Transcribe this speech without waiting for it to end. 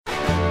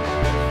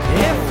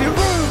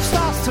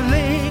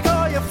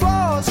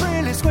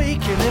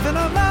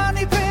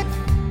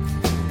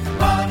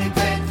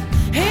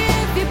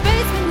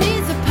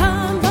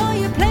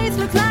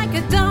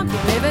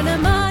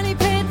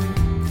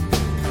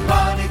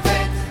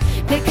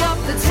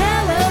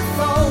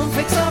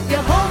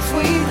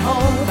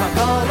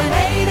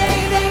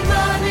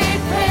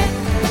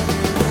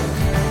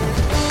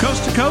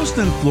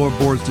and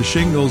floorboards to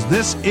shingles.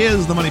 This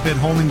is the Money Pit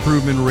Home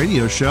Improvement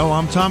Radio Show.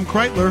 I'm Tom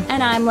Kreitler.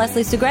 And I'm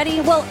Leslie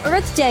Segretti. Well,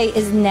 Earth Day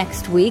is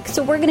next week,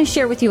 so we're going to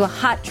share with you a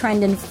hot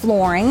trend in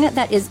flooring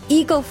that is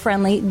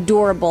eco-friendly,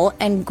 durable,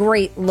 and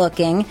great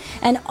looking.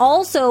 And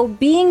also,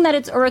 being that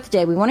it's Earth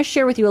Day, we want to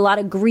share with you a lot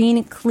of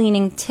green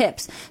cleaning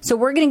tips. So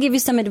we're going to give you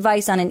some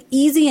advice on an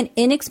easy and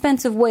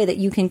inexpensive way that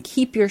you can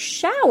keep your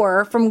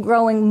shower from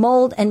growing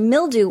mold and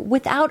mildew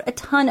without a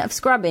ton of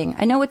scrubbing.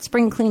 I know it's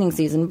spring cleaning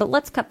season, but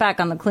let's cut back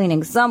on the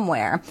cleaning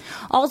somewhere.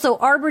 Also,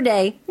 Arbor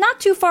Day, not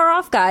too far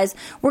off, guys.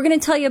 We're going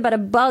to tell you about a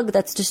bug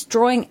that's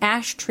destroying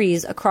ash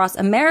trees across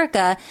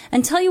America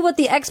and tell you what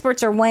the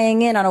experts are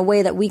weighing in on a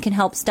way that we can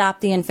help stop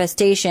the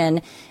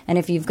infestation. And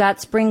if you've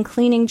got spring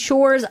cleaning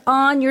chores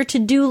on your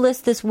to-do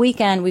list this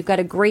weekend, we've got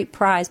a great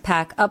prize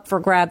pack up for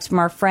grabs from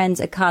our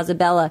friends at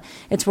Casabella.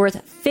 It's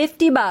worth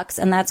 $50,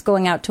 and that's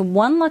going out to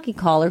one lucky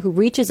caller who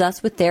reaches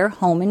us with their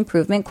home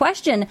improvement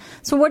question.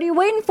 So what are you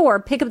waiting for?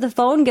 Pick up the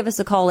phone, give us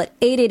a call at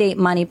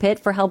 888-MONEY-PIT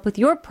for help with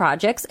your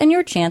projects and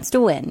your chance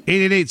to win.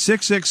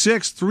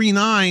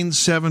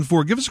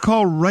 888-666-3974. Give us a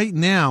call right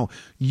now.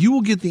 You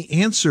will get the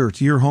answer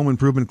to your home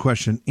improvement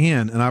question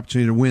and an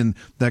opportunity to win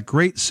that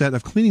great set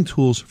of cleaning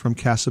tools from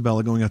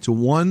Casabella, going out to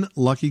one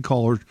lucky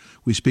caller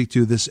we speak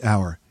to this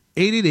hour.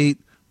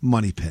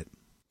 888-MONEY-PIT.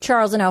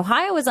 Charles in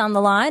Ohio is on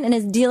the line and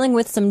is dealing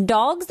with some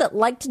dogs that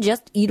like to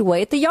just eat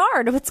away at the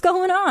yard. What's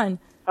going on?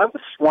 I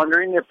was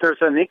wondering if there's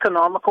an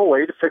economical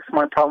way to fix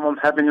my problem I'm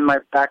having in my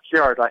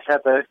backyard. I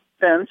have a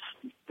fence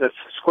that's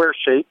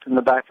square-shaped in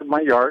the back of my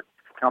yard,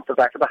 out the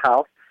back of the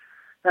house.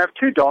 I have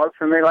two dogs,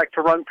 and they like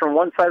to run from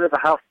one side of the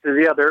house to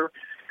the other,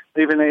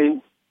 leaving a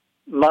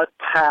mud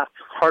path,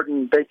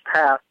 hardened, baked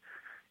path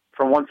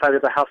from one side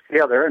of the house to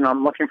the other, and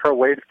I'm looking for a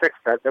way to fix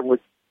that that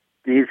would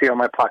be easy on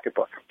my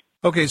pocketbook.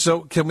 Okay,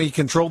 so can we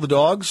control the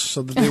dogs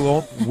so that they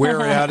won't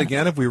wear it out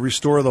again if we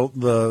restore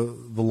the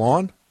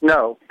lawn?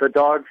 No, the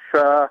dogs,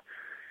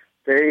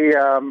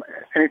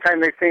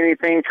 anytime they see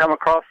anything come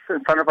across in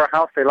front of our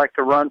house, they like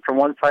to run from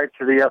one side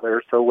to the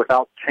other. So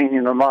without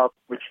chaining them up,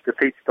 which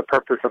defeats the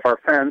purpose of our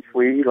fence,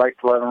 we like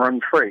to let them run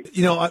free.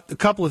 You know, a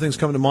couple of things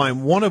come to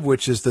mind, one of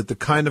which is that the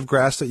kind of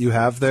grass that you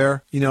have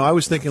there, you know, I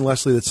was thinking,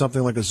 Leslie, that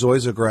something like a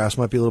zoysia grass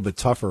might be a little bit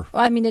tougher.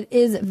 Well, I mean, it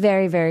is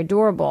very, very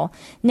durable.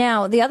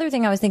 Now, the other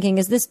thing I was thinking,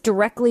 is this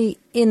directly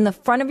in the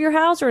front of your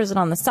house or is it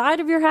on the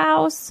side of your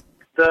house?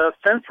 The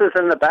fence is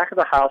in the back of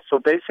the house, so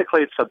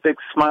basically it's a big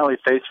smiley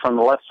face from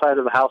the left side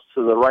of the house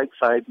to the right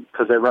side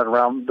because they run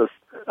around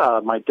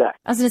my deck.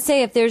 I was going to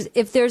say,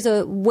 if there's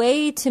a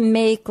way to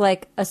make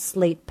like a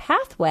slate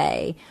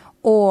pathway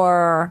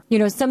or, you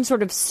know, some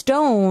sort of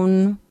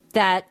stone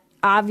that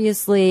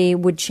obviously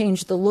would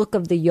change the look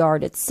of the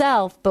yard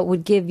itself, but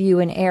would give you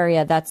an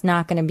area that's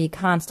not going to be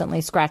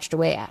constantly scratched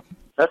away at.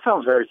 That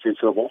sounds very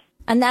feasible.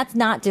 And that's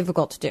not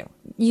difficult to do.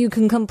 You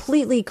can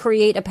completely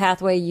create a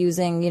pathway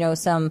using, you know,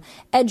 some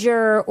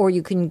edger, or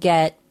you can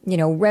get, you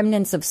know,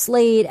 remnants of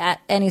slate at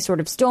any sort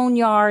of stone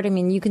yard. I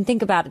mean, you can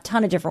think about a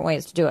ton of different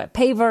ways to do it.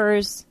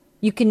 Pavers.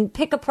 You can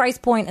pick a price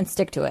point and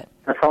stick to it.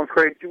 That sounds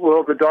great.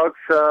 Will the dogs,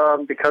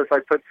 because I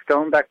put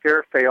stone back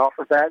there, stay off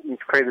of that and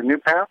create a new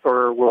path,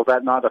 or will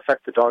that not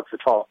affect the dogs at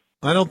all?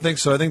 I don't think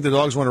so. I think the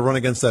dogs want to run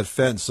against that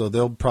fence, so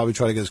they'll probably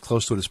try to get as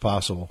close to it as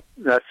possible.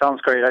 That sounds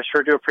great. I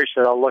sure do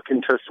appreciate it. I'll look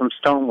into some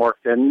stonework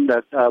then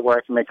where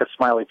I can make a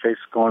smiley face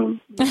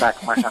going back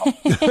to my house.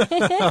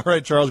 All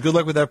right, Charles. Good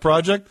luck with that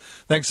project.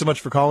 Thanks so much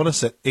for calling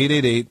us at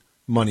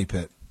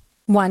 888-MONEY-PIT.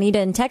 Juanita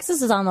in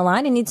Texas is on the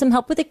line and needs some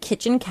help with a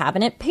kitchen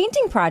cabinet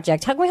painting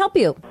project. How can we help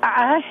you?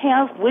 I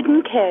have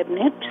wooden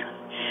cabinet,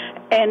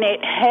 and it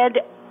had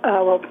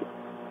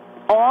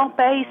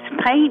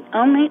oil-based paint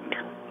on it.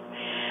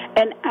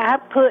 And I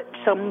put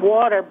some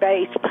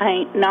water-based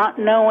paint, not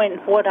knowing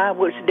what I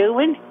was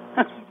doing.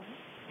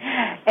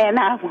 And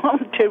I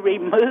want to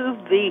remove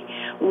the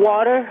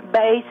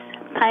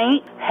water-based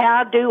paint.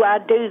 How do I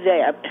do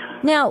that?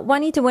 Now,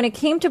 Juanita, when it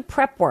came to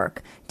prep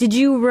work, did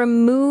you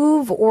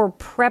remove or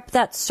prep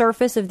that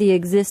surface of the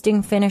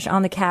existing finish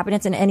on the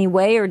cabinets in any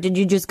way, or did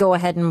you just go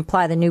ahead and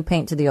apply the new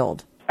paint to the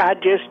old? I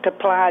just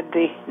applied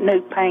the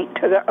new paint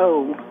to the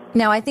old.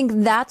 Now, I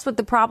think that's what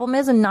the problem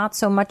is, and not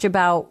so much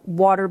about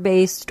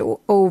water-based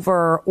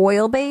over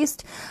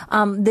oil-based.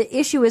 The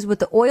issue is with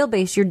the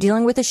oil-based, you're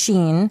dealing with a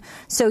sheen,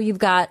 so you've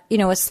got, you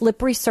know, a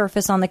slippery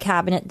surface on the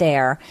cabinet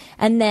there,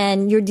 and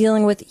then you're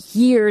dealing with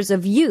years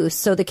of use,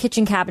 so the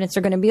kitchen cabinets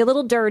are going to be a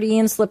little dirty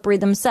and slippery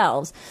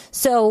themselves.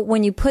 So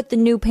when you put the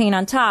new paint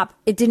on top,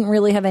 it didn't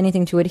really have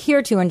anything to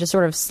adhere to and just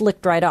sort of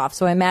slicked right off.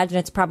 So I imagine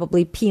it's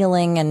probably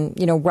peeling and,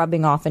 you know,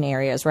 rubbing off in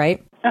areas,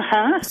 right?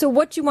 Uh-huh. So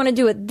what you want to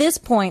do at this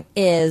point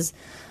is,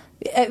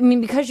 I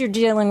mean, because you're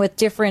dealing with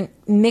different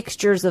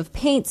mixtures of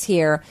paints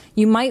here,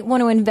 you might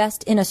want to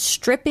invest in a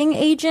stripping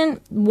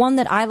agent. One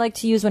that I like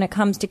to use when it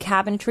comes to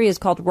cabinetry is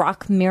called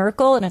Rock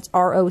Miracle, and it's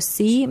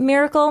ROC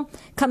Miracle.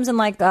 Comes in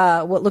like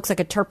what looks like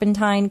a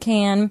turpentine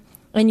can,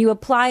 and you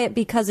apply it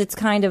because it's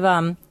kind of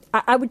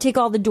I would take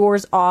all the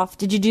doors off.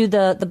 Did you do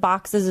the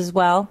boxes as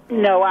well?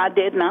 No, I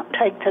did not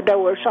take the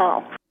doors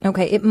off.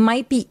 Okay, it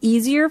might be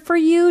easier for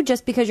you,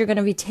 just because you're going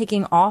to be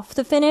taking off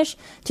the finish,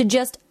 to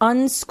just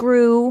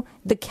unscrew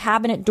the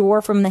cabinet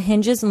door from the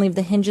hinges and leave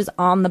the hinges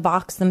on the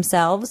box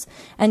themselves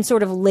and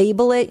sort of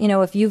label it. You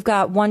know, if you've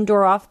got one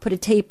door off, put a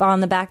tape on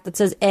the back that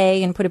says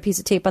A and put a piece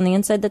of tape on the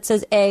inside that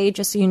says A,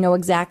 just so you know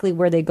exactly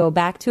where they go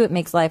back to. It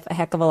makes life a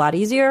heck of a lot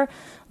easier.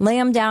 Lay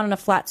them down on a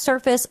flat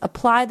surface,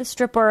 apply the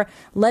stripper,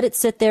 let it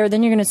sit there.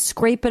 Then you're going to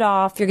scrape it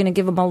off. You're going to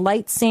give them a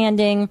light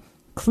sanding,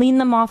 clean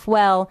them off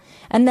well.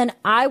 And then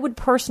I would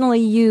personally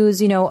use,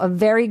 a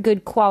very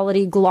good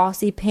quality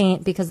glossy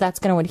paint, because that's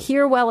going to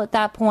adhere well at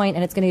that point,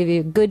 and it's going to give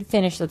you a good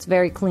finish that's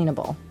very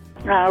cleanable.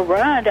 All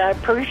right. I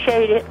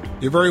appreciate it.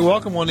 You're very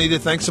welcome, Juanita.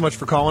 Thanks so much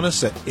for calling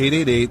us at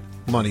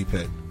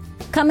 888-MONEY-PIT.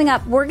 Coming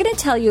up, we're going to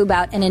tell you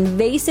about an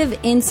invasive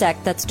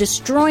insect that's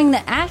destroying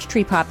the ash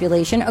tree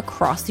population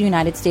across the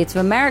United States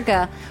of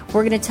America.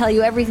 We're going to tell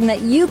you everything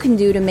that you can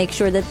do to make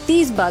sure that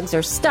these bugs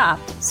are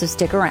stopped, so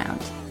stick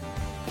around.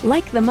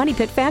 Like the Money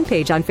Pit fan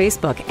page on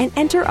Facebook and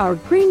enter our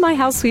Green My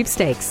House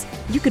sweepstakes.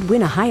 You could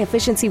win a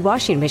high-efficiency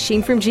washing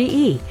machine from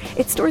GE.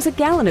 It stores a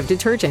gallon of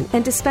detergent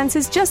and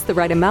dispenses just the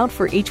right amount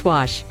for each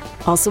wash.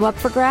 Also up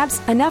for grabs,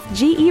 enough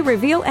GE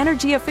Reveal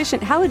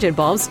energy-efficient halogen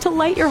bulbs to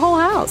light your whole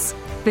house.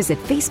 Visit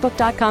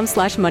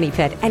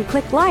facebook.com/moneypit and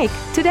click like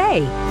today.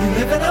 You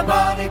live in a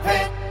money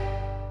pit.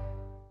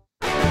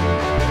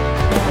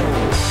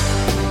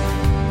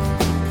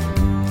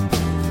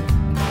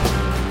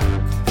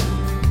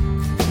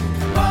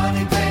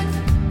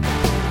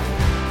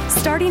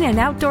 Starting an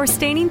outdoor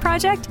staining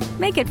project?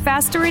 Make it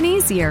faster and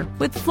easier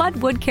with Flood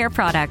Wood Care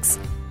products.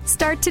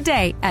 Start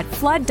today at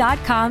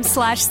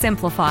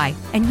flood.com/simplify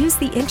and use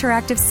the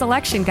interactive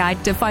selection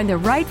guide to find the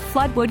right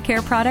Flood Wood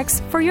Care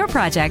products for your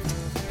project.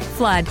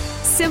 Flood,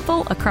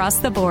 simple across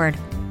the board.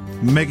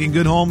 Making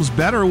good homes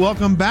better.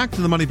 Welcome back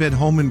to the Money Pit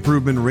Home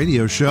Improvement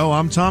Radio Show.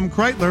 I'm Tom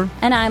Kreitler.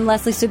 And I'm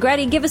Leslie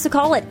Segretti. Give us a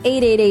call at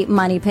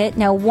 888-MONEY-PIT.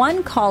 Now,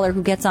 one caller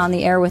who gets on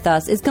the air with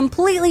us is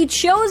completely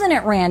chosen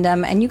at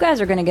random, and you guys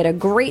are going to get a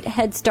great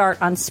head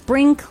start on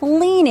spring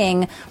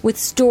cleaning with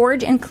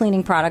storage and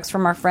cleaning products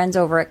from our friends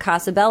over at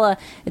Casabella.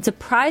 It's a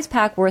prize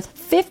pack worth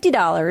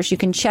 $50. You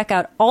can check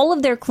out all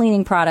of their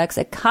cleaning products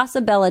at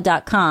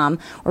Casabella.com,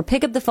 or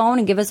pick up the phone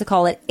and give us a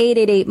call at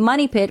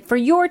 888-MONEY-PIT for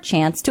your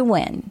chance to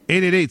win.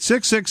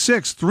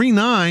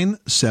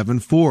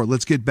 888-666-3974.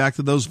 Let's get back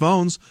to those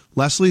phones.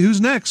 Leslie, who's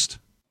next?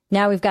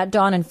 Now we've got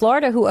Dawn in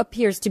Florida, who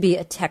appears to be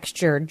a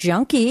texture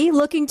junkie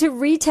looking to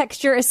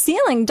retexture a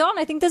ceiling. Dawn,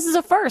 I think this is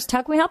a first.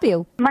 How can we help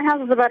you? My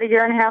house is about a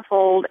year and a half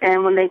old,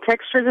 and when they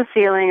texture the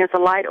ceiling, it's a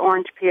light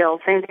orange peel,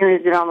 same thing they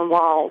did on the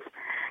walls.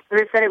 So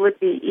they said it would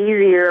be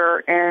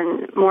easier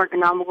and more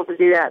economical to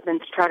do that than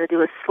to try to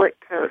do a slick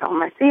coat on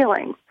my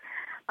ceiling.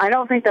 I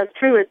don't think that's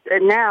true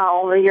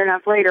now, a year and a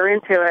half later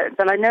into it,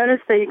 but I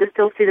noticed that you can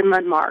still see the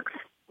mud marks.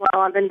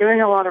 Well, I've been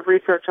doing a lot of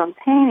research on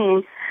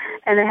painting,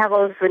 and they have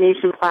all this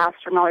Venetian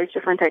plaster and all these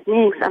different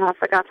techniques, and I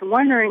got to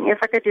wondering if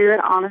I could do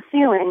it on a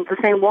ceiling, the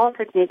same wall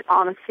technique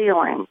on a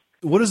ceiling.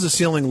 What does the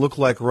ceiling look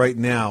like right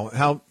now?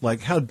 How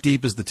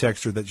deep is the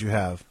texture that you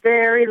have?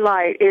 Very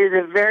light. It is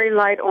a very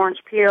light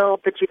orange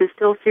peel, but you can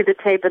still see the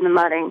tape and the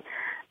mudding.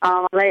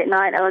 Late at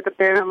night, I look up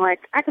there, and I'm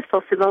like, I can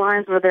still see the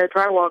lines where the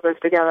drywall goes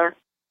together.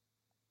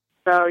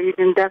 So you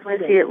can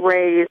definitely see it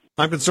raised.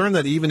 I'm concerned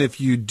that even if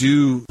you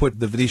do put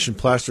the Venetian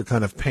plaster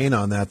kind of paint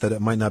on that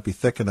it might not be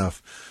thick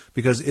enough.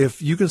 Because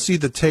if you can see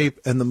the tape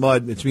and the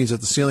mud, it means that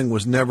the ceiling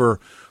was never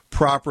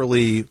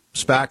properly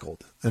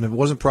spackled. And if it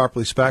wasn't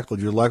properly spackled,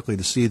 you're likely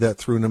to see that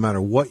through no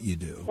matter what you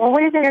do. Well, what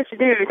do you think I should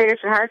do? Do you think I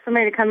should hire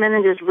somebody to come in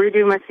and just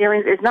redo my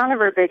ceilings? It's not a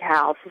very big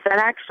house. It's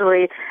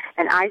actually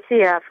an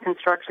ICF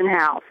construction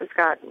house. It's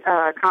got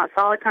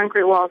solid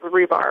concrete walls with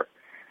rebar.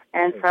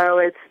 And so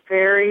it's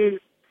very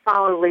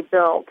solidly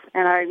built,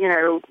 and I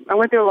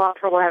went through a lot of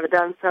trouble to have it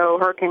done, so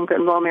hurricane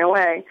couldn't blow me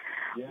away.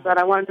 Yeah. But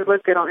I wanted to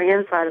look good on the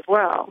inside as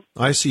well.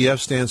 ICF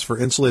stands for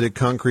insulated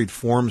concrete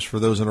forms. For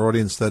those in our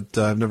audience that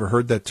I've never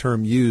heard that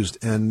term used,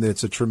 and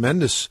it's a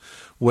tremendous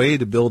way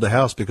to build a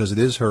house because it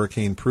is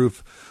hurricane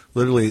proof.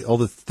 Literally, all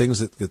the things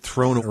that get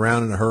thrown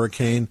around in a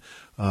hurricane,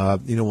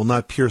 will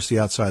not pierce the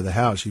outside of the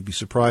house. You'd be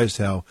surprised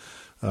how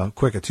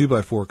quick a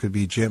 2x4 could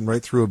be jammed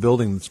right through a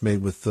building that's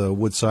made with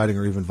wood siding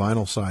or even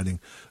vinyl siding.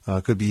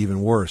 Could be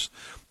even worse.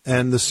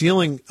 And the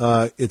ceiling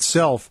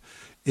itself,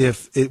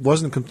 if it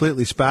wasn't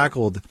completely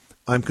spackled,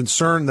 I'm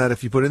concerned that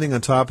if you put anything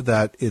on top of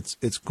that,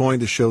 it's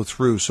going to show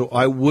through. So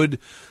I would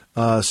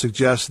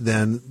suggest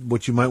then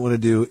what you might want to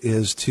do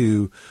is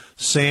to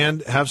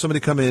have somebody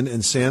come in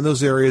and sand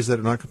those areas that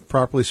are not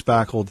properly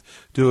spackled,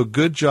 do a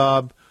good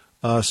job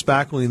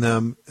spackling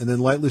them, and then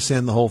lightly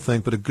sand the whole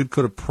thing, put a good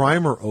coat of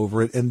primer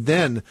over it, and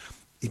then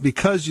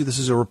because this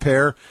is a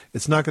repair,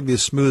 it's not going to be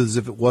as smooth as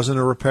if it wasn't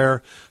a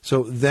repair.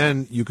 So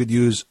then you could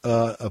use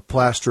a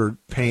plastered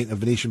paint, a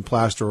Venetian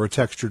plaster, or a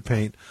textured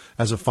paint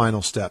as a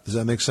final step. Does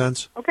that make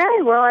sense? Okay,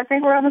 well, I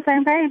think we're on the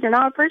same page, and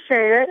I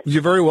appreciate it.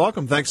 You're very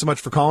welcome. Thanks so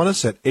much for calling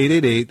us at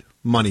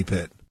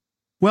 888-MONEY-PIT.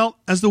 Well,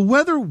 as the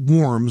weather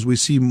warms, we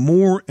see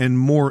more and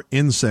more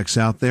insects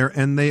out there,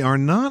 and they are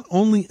not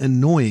only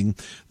annoying,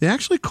 they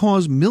actually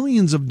cause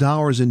millions of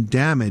dollars in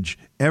damage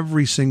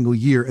every single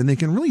year, and they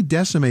can really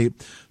decimate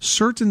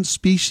certain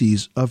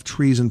species of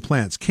trees and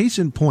plants. Case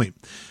in point,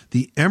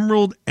 the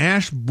emerald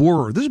ash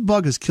borer. This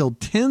bug has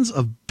killed tens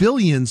of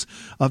billions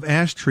of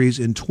ash trees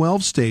in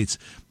 12 states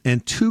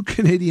and 2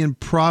 Canadian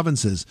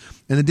provinces.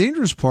 And the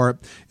dangerous part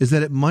is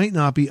that it might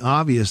not be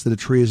obvious that a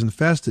tree is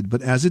infested,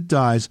 but as it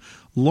dies,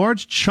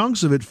 large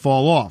chunks of it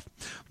fall off.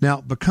 Now,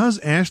 because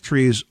ash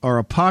trees are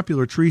a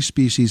popular tree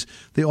species,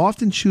 they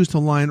often choose to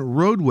line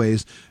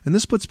roadways, and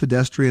this puts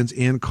pedestrians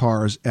and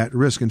cars at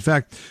risk. In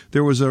fact,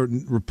 there was a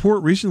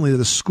report recently that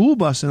a school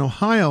bus in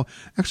Ohio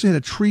actually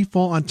had a tree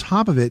fall on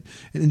top of it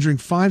and injuring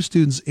 5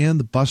 students and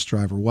the bus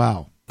driver.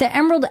 Wow. The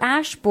emerald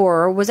ash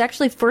borer was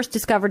actually first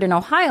discovered in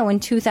Ohio in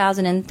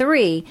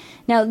 2003.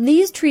 Now,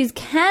 these trees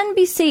can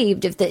be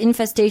saved if the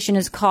infestation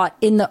is caught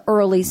in the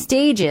early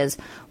stages.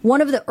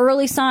 One of the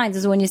early signs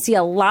is when you see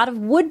a lot of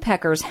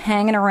woodpeckers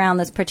hanging around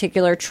this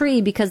particular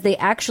tree because they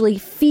actually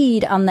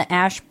feed on the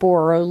ash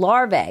borer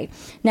larvae.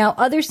 Now,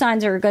 other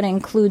signs are going to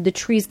include the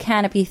tree's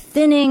canopy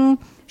thinning,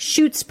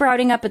 shoots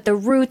sprouting up at the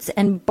roots,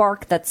 and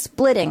bark that's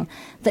splitting.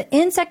 The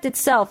insect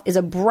itself is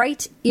a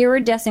bright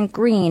iridescent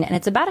green, and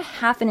it's about a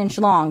half an inch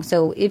long.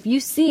 So if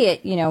you see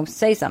it,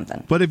 say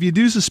something. But if you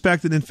do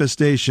suspect an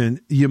infestation,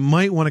 you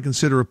might want to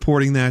consider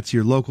reporting that to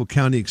your local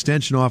county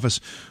extension office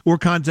or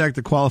contact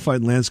a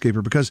qualified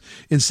landscaper, because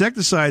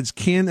insecticides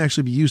can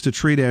actually be used to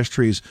treat ash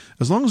trees.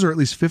 As long as they're at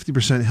least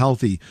 50%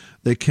 healthy,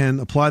 they can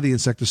apply the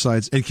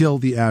insecticides and kill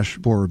the ash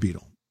borer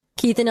beetle.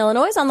 Keith in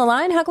Illinois is on the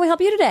line. How can we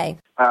help you today?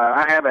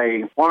 I have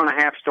a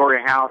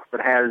 1.5-story house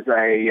that has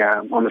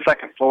on the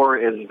second floor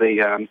is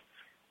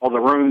all the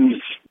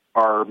rooms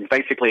are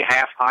basically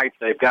half height.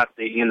 They've got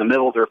in the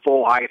middle, they're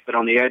full height, but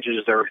on the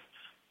edges,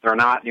 they're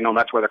not.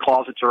 That's where the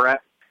closets are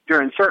at.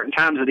 During certain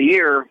times of the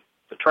year,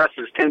 the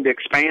trusses tend to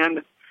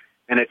expand,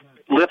 and it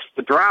lifts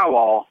the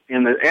drywall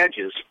in the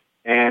edges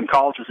and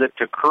causes it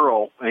to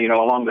curl,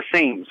 along the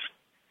seams.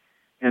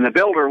 And the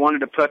builder wanted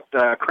to put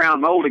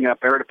crown molding up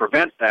there to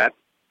prevent that.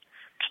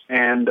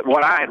 And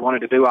what I had wanted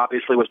to do,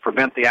 obviously, was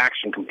prevent the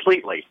action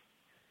completely.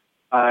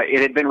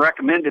 It had been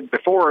recommended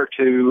before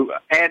to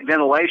add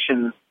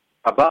ventilation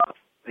above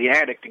the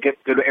attic to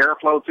get good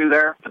airflow through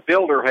there. The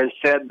builder has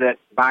said that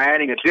by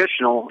adding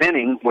additional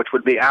venting, which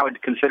would be, I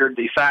would consider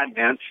the side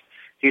vents,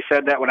 he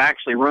said that would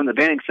actually run the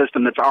venting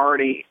system that's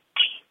already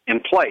in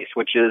place,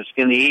 which is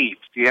in the eaves.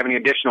 Do you have any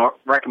additional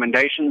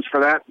recommendations for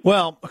that?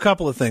 Well, a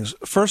couple of things.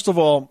 First of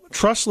all,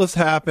 truss lift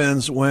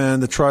happens when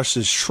the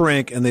trusses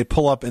shrink and they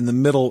pull up in the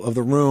middle of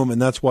the room,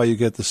 and that's why you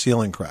get the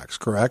ceiling cracks,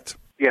 correct?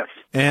 Yes.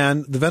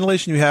 And the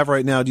ventilation you have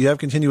right now, do you have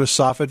continuous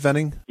soffit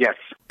venting? Yes.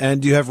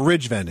 And do you have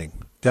ridge venting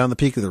down the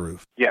peak of the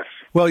roof? Yes.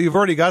 Well, you've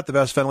already got the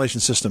best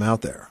ventilation system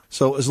out there.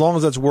 So as long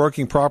as that's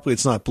working properly,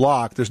 it's not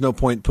blocked, there's no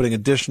point putting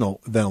additional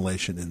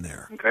ventilation in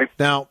there. Okay.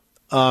 Now,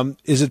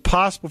 is it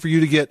possible for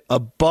you to get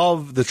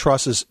above the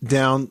trusses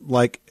down,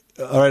 like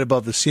right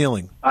above the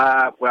ceiling?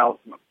 Well,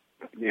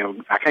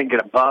 I can't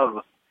get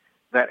above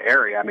that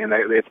area. I mean,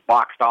 it's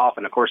boxed off,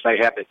 and of course they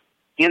have it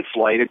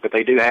insulated, but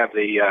they do have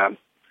the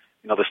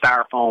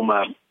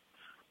styrofoam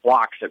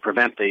blocks that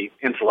prevent the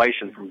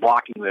insulation from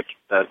blocking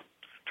the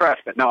truss.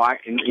 But no,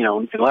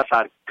 unless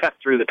I cut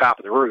through the top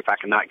of the roof, I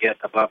cannot get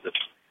above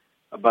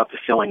the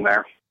ceiling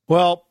there.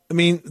 Well, I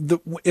mean,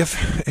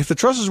 if the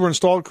trusses were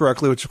installed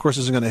correctly, which of course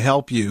isn't going to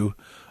help you,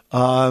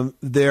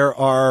 there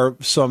are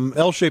some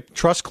L-shaped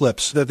truss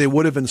clips that they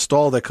would have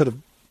installed that could have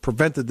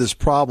prevented this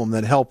problem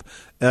that help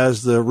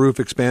as the roof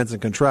expands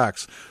and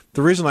contracts.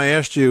 The reason I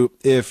asked you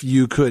if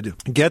you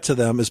could get to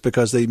them is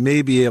because you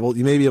may be able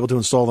to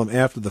install them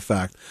after the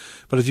fact.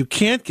 But if you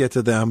can't get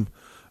to them,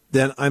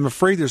 then I'm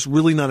afraid there's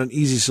really not an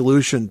easy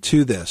solution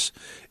to this.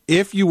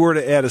 If you were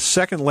to add a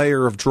second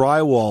layer of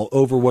drywall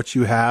over what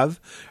you have,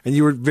 and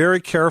you were very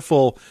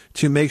careful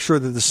to make sure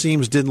that the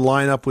seams didn't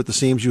line up with the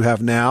seams you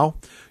have now,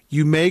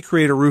 you may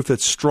create a roof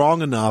that's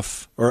strong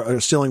enough, or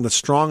a ceiling that's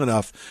strong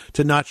enough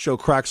to not show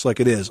cracks like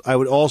it is. I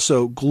would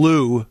also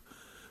glue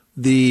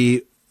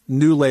the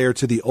new layer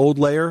to the old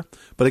layer,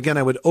 but again,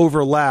 I would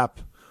overlap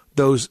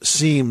those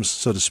seams,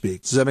 so to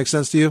speak. Does that make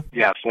sense to you?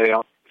 Yes,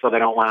 so they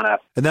don't line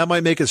up. And that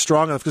might make it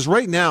strong enough, because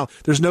right now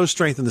there's no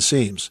strength in the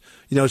seams.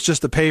 It's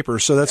just the paper,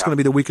 so that's going to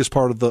be the weakest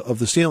part of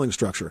the ceiling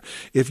structure.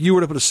 If you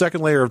were to put a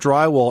second layer of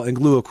drywall and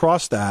glue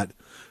across that,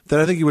 then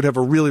I think you would have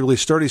a really, really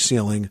sturdy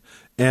ceiling,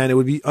 and it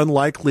would be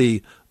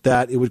unlikely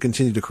that it would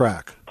continue to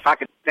crack. If I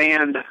could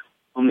stand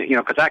on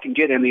because I can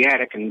get in the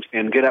attic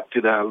and get up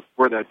to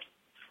where the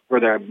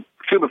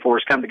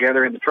two-by-fours come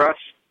together in the truss,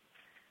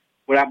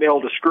 would I be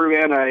able to screw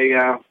in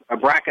a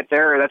bracket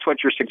there? That's what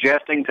you're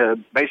suggesting, to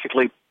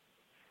basically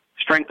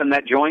strengthen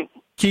that joint?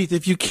 Keith,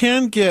 if you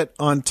can get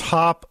on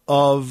top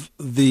of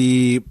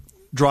the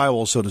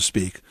drywall, so to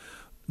speak,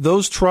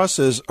 those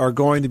trusses are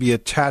going to be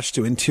attached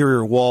to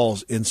interior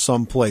walls in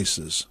some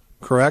places,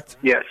 correct?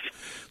 Yes.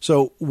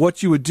 So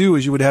what you would do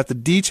is you would have to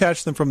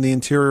detach them from the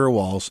interior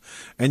walls,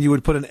 and you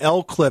would put an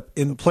L-clip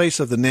in place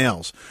of the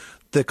nails.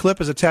 the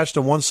clip is attached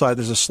on one side,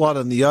 there's a slot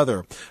on the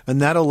other,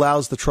 and that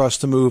allows the truss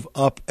to move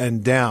up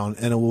and down,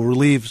 and it will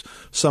relieve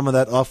some of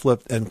that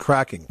uplift and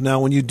cracking. Now,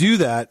 when you do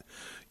that,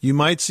 you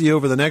might see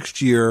over the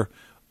next year,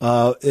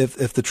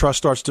 if the truss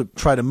starts to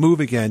try to move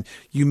again,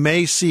 you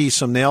may see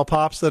some nail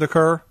pops that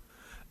occur.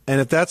 And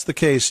if that's the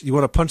case, you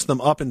want to punch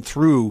them up and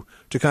through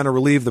to kind of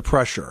relieve the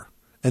pressure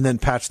and then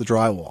patch the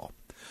drywall.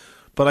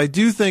 But I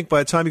do think by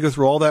the time you go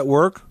through all that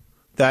work,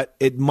 that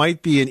it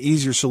might be an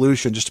easier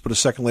solution just to put a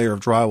second layer of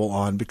drywall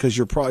on, because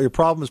your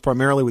problem is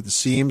primarily with the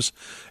seams,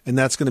 and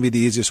that's going to be the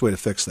easiest way to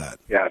fix that.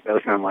 Yeah, it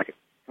does sound like it.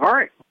 All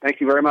right.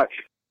 Thank you very much.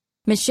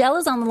 Michelle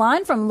is on the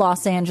line from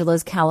Los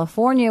Angeles,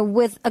 California,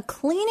 with a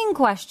cleaning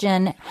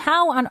question.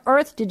 How on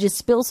earth did you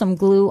spill some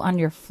glue on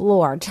your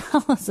floor?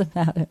 Tell us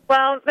about it.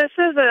 Well, this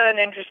is an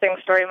interesting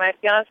story. My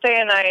fiancé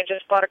and I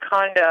just bought a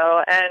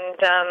condo, and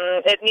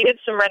it needed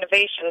some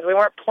renovations. We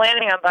weren't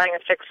planning on buying a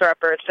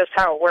fixer-upper. It's just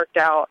how it worked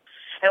out.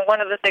 And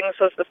one of the things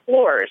was the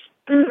floors.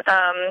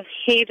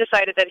 He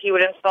decided that he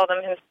would install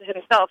them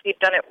himself. He'd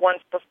done it once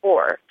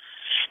before.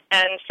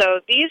 And so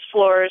these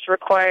floors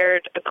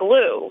required a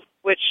glue,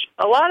 which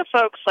a lot of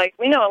folks, like,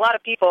 we know a lot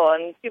of people,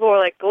 and people were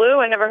like, glue?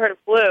 I never heard of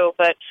glue,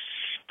 but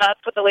that's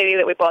what the lady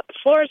that we bought the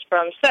floors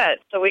from said.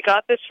 So we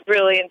got this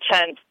really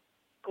intense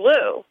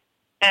glue,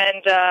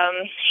 and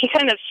he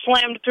kind of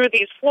slammed through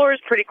these floors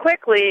pretty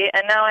quickly,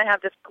 and now I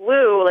have this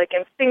glue, like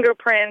in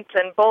fingerprints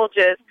and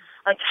bulges,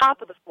 on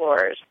top of the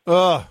floors.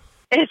 Ugh.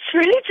 It's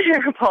really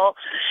terrible.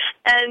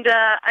 And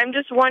I'm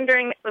just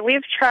wondering,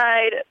 we've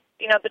tried...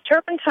 You know, the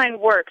turpentine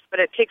works, but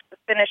it takes the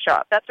finish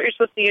off. That's what you're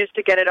supposed to use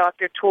to get it off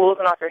your tools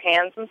and off your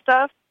hands and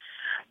stuff.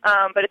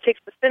 But it takes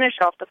the finish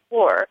off the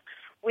floor.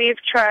 We've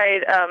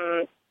tried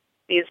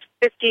these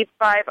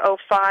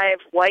 5505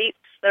 whites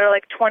that are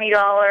like $20.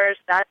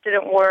 That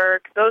didn't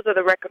work. Those are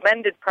the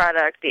recommended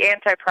products, the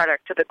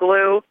anti-product to the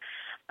glue.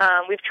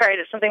 We've tried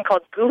something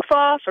called goof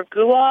off or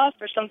goo off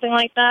or something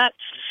like that.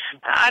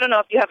 I don't know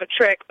if you have a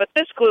trick, but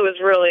this glue is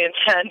really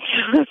intense.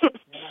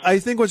 I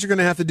think what you're going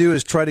to have to do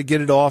is try to get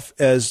it off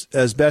as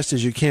best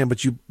as you can,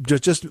 but you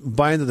just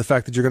buy into the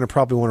fact that you're going to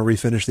probably want to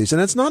refinish these.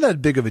 And it's not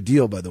that big of a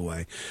deal, by the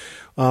way.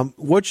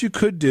 What you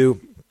could do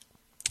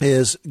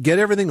is get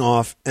everything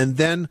off, and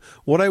then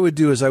what I would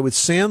do is I would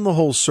sand the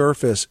whole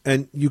surface,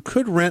 and you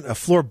could rent a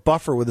floor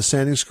buffer with a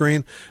sanding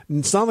screen. And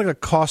it's not like a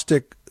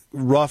caustic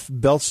rough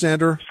belt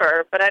sander.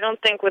 Sure, but I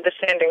don't think with the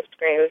sanding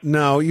screen.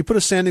 No, you put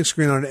a sanding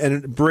screen on it, and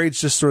it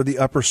abrades just sort of the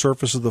upper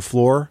surface of the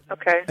floor.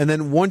 Okay. And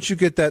then once you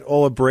get that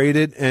all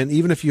abraded, and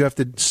even if you have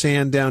to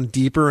sand down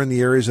deeper in the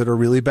areas that are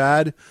really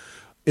bad,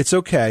 it's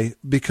okay,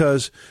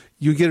 because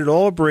you get it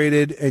all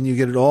abraded and you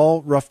get it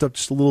all roughed up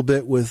just a little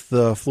bit with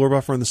the floor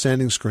buffer and the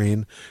sanding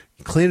screen.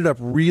 You clean it up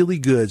really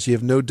good so you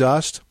have no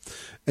dust.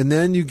 And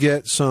then you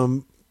get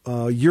some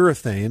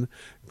urethane,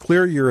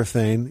 clear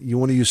urethane. You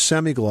want to use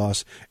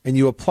semi-gloss, and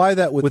you apply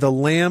that with a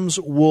lamb's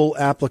wool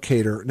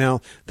applicator.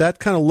 Now, that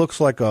kind of looks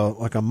like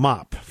a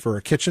mop for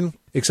a kitchen,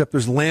 except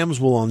there's lamb's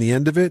wool on the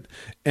end of it,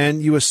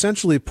 and you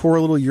essentially pour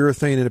a little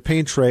urethane in a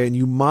paint tray, and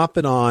you mop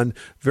it on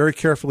very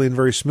carefully and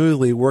very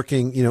smoothly,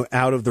 working,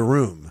 out of the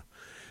room.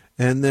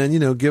 And then,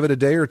 give it a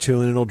day or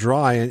two and it'll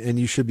dry, and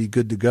you should be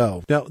good to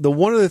go. Now, the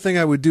one other thing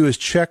I would do is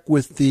check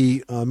with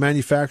the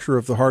manufacturer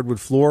of the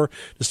hardwood floor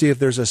to see if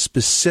there's a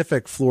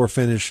specific floor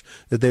finish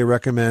that they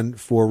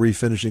recommend for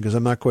refinishing, because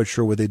I'm not quite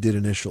sure what they did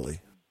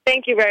initially.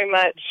 Thank you very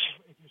much.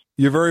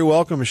 You're very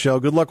welcome, Michelle.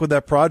 Good luck with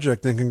that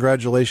project, and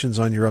congratulations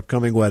on your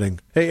upcoming wedding.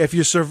 Hey, if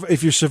you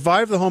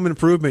survive the home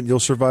improvement, you'll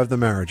survive the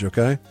marriage,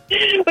 okay?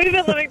 We've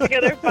been living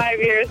together 5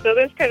 years, so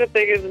this kind of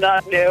thing is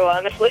not new,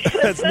 honestly.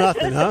 That's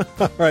nothing, huh?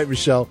 All right,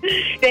 Michelle.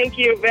 Thank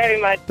you very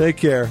much. Take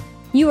care.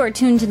 You are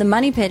tuned to the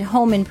Money Pit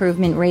Home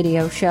Improvement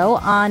Radio Show,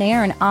 on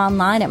air and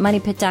online at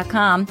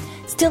moneypit.com.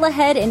 Still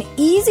ahead, an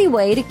easy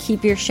way to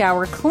keep your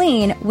shower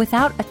clean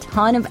without a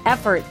ton of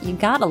effort. You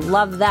gotta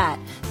love that.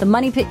 The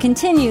Money Pit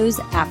continues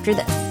after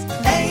this.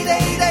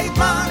 888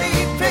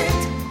 Money Pit.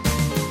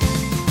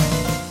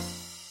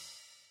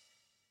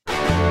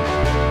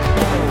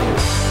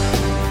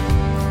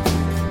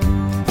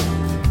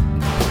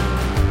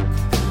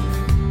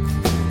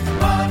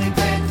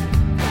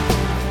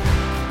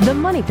 The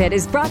Money Pit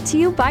is brought to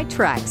you by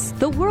Trex,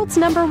 the world's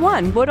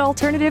 #1 wood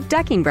alternative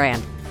decking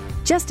brand.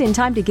 Just in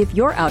time to give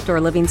your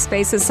outdoor living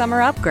space a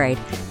summer upgrade,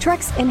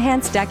 Trex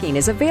Enhanced Decking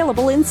is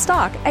available in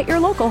stock at your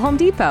local Home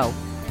Depot.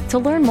 To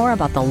learn more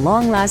about the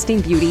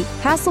long-lasting beauty,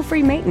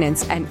 hassle-free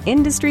maintenance, and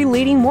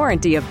industry-leading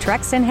warranty of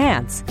Trex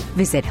Enhance,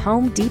 visit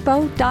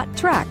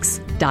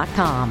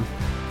homedepot.trex.com.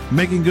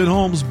 Making good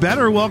homes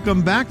better.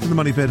 Welcome back to the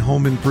Money Pit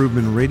Home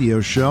Improvement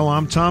Radio Show.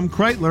 I'm Tom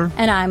Kreitler.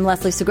 And I'm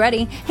Leslie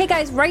Segretti. Hey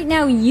guys, right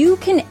now you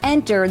can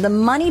enter the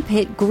Money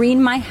Pit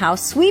Green My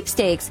House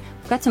sweepstakes.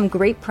 got some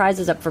great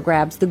prizes up for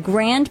grabs. The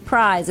grand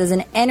prize is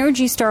an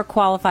Energy Star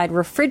qualified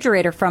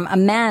refrigerator from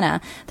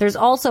Amana. There's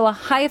also a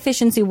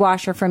high-efficiency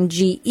washer from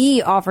GE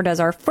offered as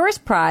our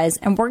first prize,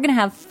 and we're going to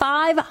have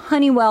 5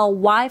 Honeywell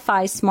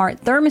Wi-Fi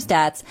smart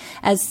thermostats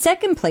as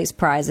second-place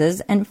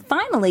prizes, and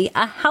finally,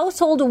 a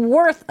household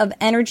worth of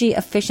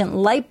energy-efficient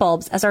light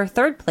bulbs as our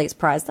third-place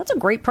prize. That's a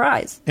great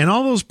prize. And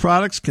all those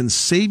products can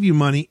save you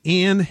money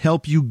and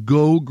help you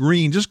go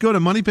green. Just go to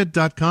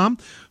moneypit.com,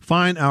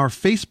 find our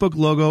Facebook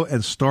logo,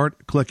 and start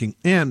clicking.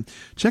 And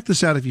check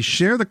this out. If you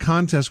share the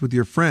contest with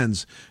your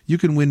friends, you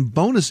can win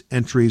bonus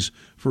entries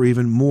for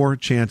even more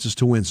chances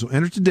to win. So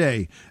enter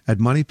today at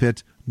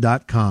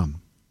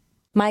moneypit.com.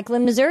 Michael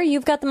in Missouri,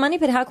 you've got the Money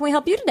Pit. How can we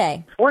help you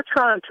today? We're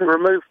trying to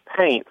remove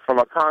paint from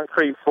a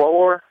concrete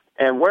floor,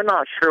 and we're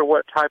not sure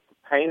what type of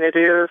paint it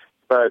is,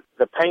 but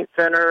the paint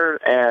thinner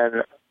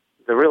and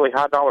the really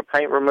high-dollar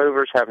paint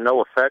removers have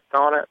no effect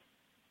on it.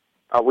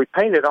 We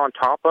painted on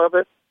top of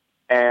it,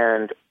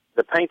 and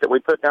the paint that we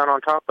put down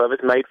on top of it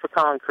is made for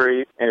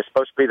concrete, and it's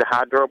supposed to be the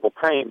high-durable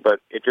paint, but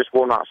it just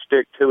will not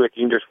stick to it.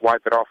 You can just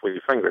wipe it off with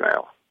your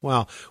fingernail.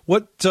 Wow.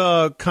 What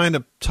kind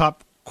of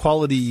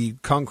top-quality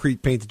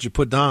concrete paint did you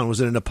put down?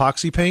 Was it an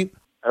epoxy paint?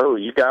 Oh,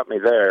 you got me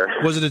there.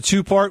 Was it a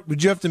two-part?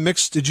 Did you have to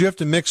mix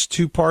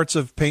 2 parts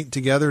of paint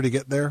together to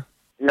get there?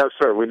 No,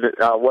 sir. We did,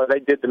 they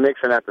did the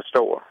mixing at the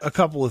store. A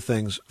couple of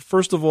things.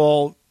 First of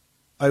all,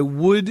 I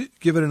would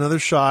give it another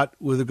shot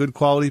with a good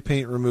quality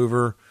paint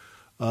remover.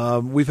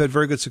 We've had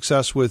very good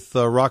success with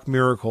Rock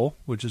Miracle,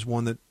 which is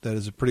one that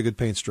is a pretty good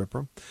paint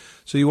stripper.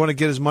 So you want to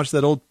get as much of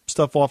that old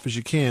stuff off as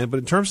you can. But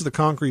in terms of the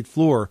concrete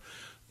floor,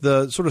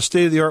 the sort of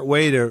state-of-the-art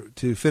way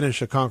to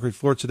finish a concrete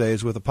floor today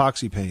is with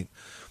epoxy paint.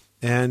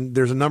 And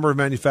there's a number of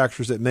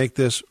manufacturers that make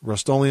this.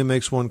 Rust-Oleum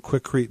makes one.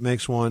 Quikrete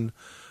makes one.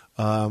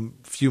 A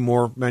few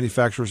more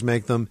manufacturers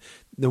make them.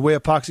 The way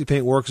epoxy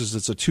paint works is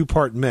it's a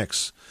 2-part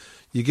mix.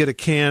 You get a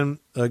can,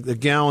 a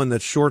gallon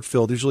that's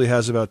short-filled, usually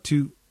has about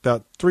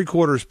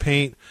 3/4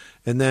 paint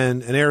and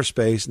then an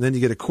airspace, and then you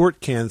get a quart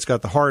can that's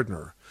got the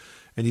hardener.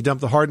 And you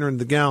dump the hardener into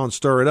the gallon,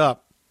 stir it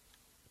up,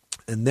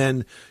 and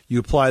then you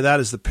apply that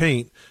as the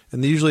paint.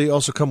 And they usually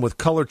also come with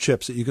color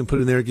chips that you can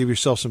put in there to give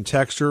yourself some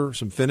texture,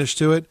 some finish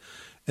to it.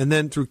 And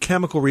then through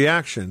chemical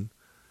reaction,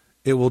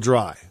 it will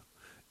dry.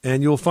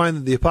 And you'll find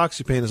that the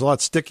epoxy paint is a lot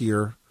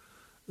stickier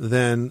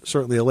than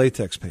certainly a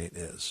latex paint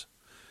is.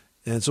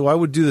 And so I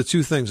would do the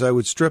 2 things. I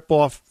would strip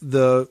off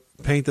the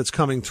paint that's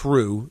coming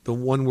through, the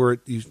one where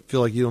you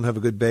feel like you don't have a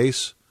good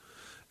base,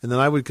 and then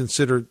I would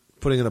consider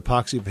putting an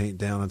epoxy paint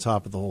down on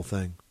top of the whole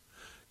thing,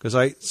 because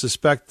I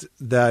suspect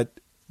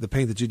that the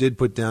paint that you did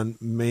put down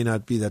may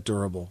not be that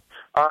durable.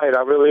 All right,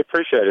 I really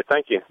appreciate it.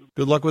 Thank you.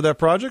 Good luck with that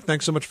project.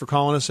 Thanks so much for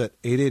calling us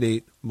at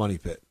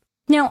 888-MONEY-PIT.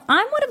 Now,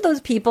 I'm one of those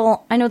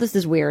people, I know this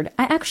is weird,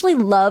 I actually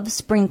love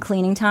spring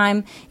cleaning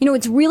time. You know,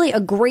 it's really a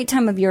great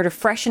time of year to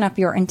freshen up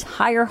your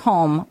entire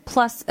home.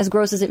 Plus, as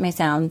gross as it may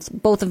sound,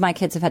 both of my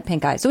kids have had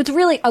pink eye. So it's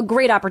really a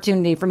great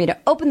opportunity for me to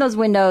open those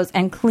windows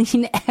and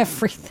clean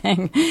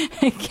everything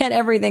and get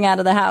everything out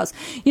of the house.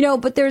 You know,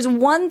 but there's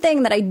one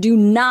thing that I do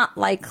not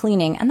like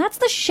cleaning, and that's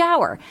the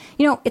shower.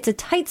 You know, it's a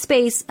tight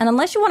space, and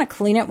unless you want to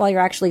clean it while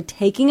you're actually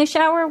taking a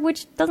shower,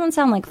 which doesn't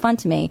sound like fun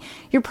to me,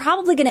 you're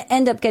probably going to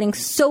end up getting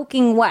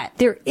soaking wet.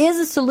 There is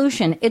a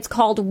solution. It's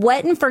called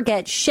Wet and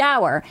Forget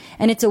Shower,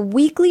 and it's a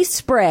weekly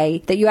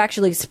spray that you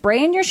actually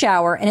spray in your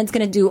shower, and it's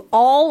going to do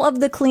all of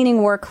the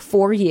cleaning work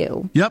for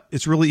you. Yep,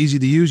 it's really easy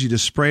to use. You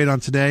just spray it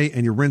on today,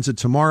 and you rinse it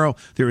tomorrow.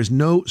 There is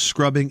no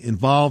scrubbing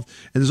involved,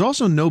 and there's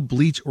also no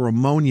bleach or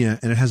ammonia,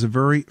 and it has a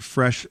very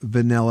fresh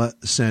vanilla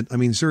scent. I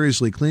mean,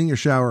 seriously, cleaning your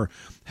shower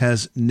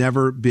has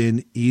never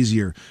been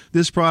easier.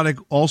 This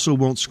product also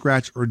won't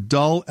scratch or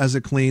dull as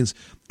it cleans,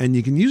 and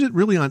you can use it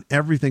really on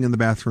everything in the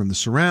bathroom. The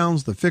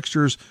surrounds, the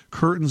fixtures,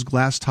 curtains,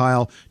 glass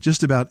tile,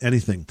 just about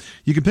anything.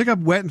 You can pick up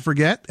Wet and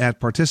Forget at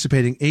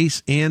participating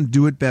Ace and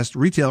Do It Best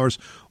retailers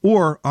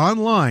or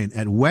online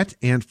at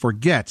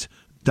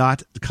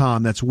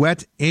wetandforget.com. That's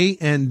wet,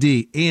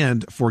 A-N-D,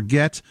 and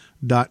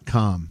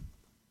forget.com.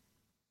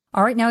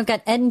 All right, now we've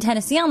got Ed in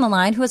Tennessee on the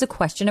line who has a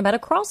question about a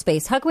crawl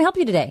space. How can we help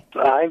you today?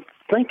 I'm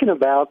thinking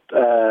about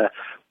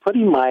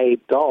putting my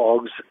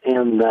dogs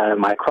in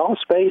my crawl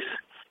space.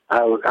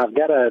 I've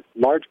got a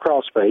large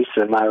crawl space,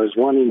 and I was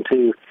wanting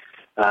to,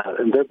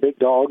 they're big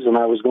dogs, and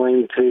I was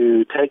going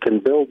to take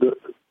and build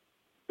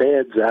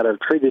beds out of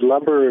treated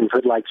lumber and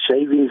put like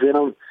shavings in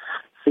them,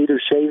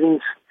 cedar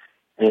shavings,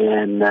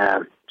 and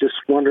just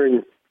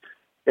wondering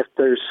if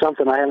there's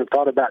something I haven't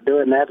thought about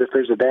doing that, if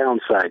there's a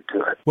downside to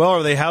it. Well,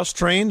 are they house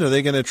trained? Are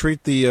they going to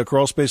treat the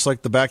crawl space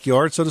like the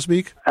backyard, so to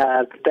speak?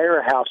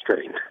 They're house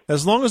trained.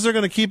 As long as they're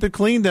going to keep it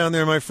clean down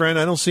there, my friend,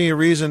 I don't see a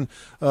reason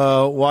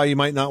why you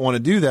might not want to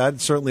do that.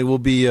 It certainly will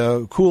be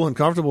cool and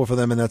comfortable for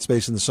them in that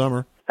space in the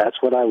summer. That's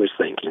what I was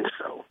thinking.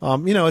 So,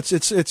 you know,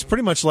 it's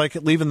pretty much like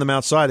leaving them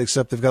outside,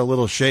 except they've got a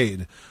little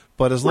shade.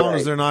 But as long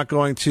as they're not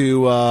going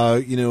to,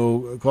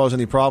 cause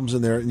any problems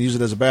in there and use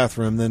it as a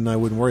bathroom, then I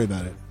wouldn't worry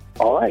about it.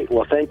 All right.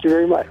 Well, thank you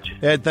very much.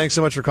 Ed, thanks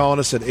so much for calling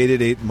us at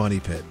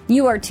 888-MONEY-PIT.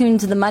 You are tuned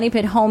to the Money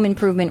Pit Home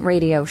Improvement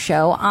Radio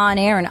Show on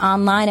air and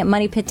online at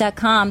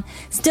moneypit.com.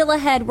 Still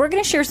ahead, we're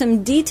going to share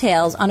some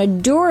details on a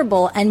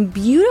durable and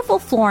beautiful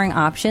flooring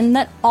option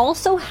that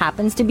also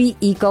happens to be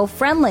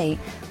eco-friendly.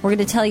 We're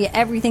going to tell you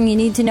everything you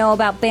need to know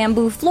about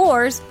bamboo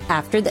floors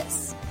after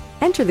this.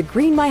 Enter the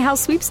Green My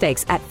House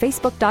sweepstakes at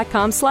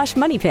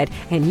facebook.com/moneypit,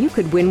 and you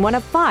could win one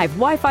of 5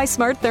 Wi-Fi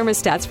smart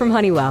thermostats from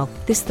Honeywell.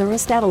 This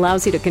thermostat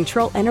allows you to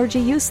control energy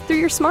use through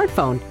your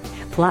smartphone.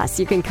 Plus,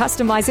 you can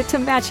customize it to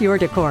match your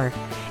decor.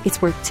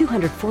 It's worth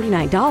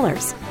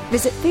 $249.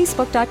 Visit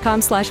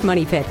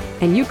facebook.com/moneypit,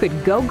 and you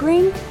could go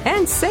green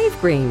and save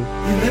green.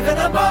 You live in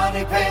a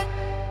money pit.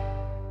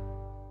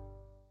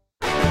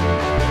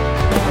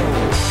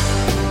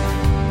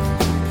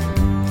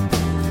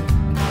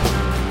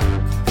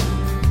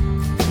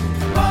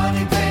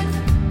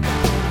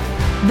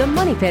 The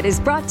Money Pit is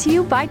brought to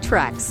you by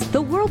Trex,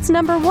 the world's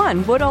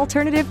 #1 wood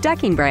alternative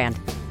decking brand.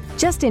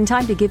 Just in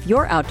time to give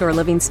your outdoor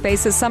living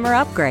space a summer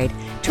upgrade,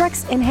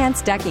 Trex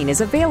Enhanced Decking is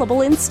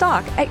available in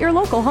stock at your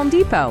local Home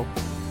Depot.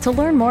 To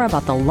learn more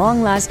about the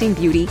long-lasting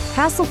beauty,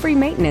 hassle-free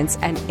maintenance,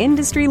 and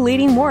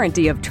industry-leading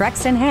warranty of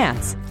Trex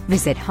Enhance,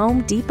 visit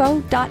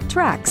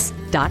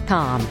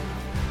homedepot.trex.com.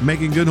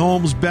 Making good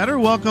homes better.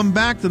 Welcome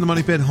back to the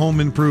Money Pit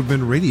Home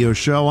Improvement Radio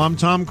Show. I'm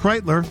Tom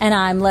Kreitler. And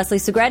I'm Leslie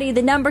Segretti.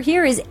 The number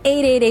here is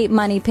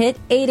 888-MONEY-PIT,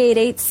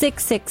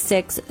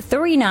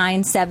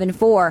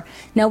 888-666-3974.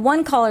 Now,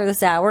 one caller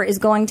this hour is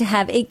going to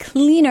have a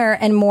cleaner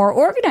and more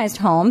organized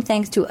home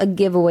thanks to a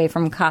giveaway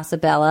from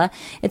Casabella.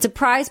 It's a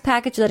prize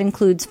package that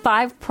includes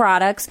 5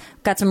 products.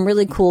 Got some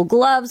really cool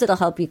gloves that'll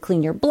help you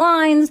clean your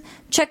blinds.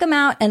 Check them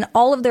out and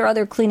all of their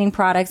other cleaning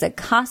products at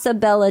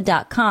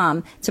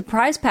Casabella.com. It's a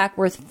prize pack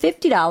worth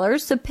 $50.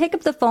 So pick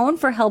up the phone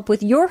for help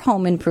with your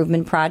home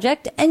improvement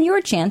project and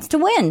your chance to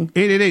win.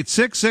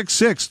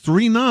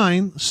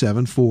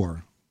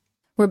 888-666-3974.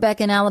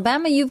 Rebecca in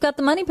Alabama, you've got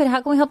the Money Pit.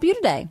 How can we help you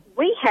today?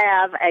 We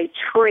have a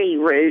tree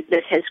root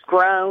that has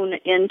grown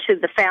into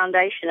the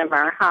foundation of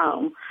our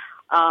home.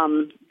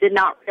 Did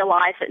not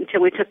realize it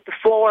until we took the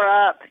floor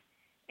up,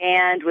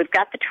 and we've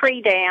got the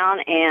tree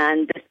down,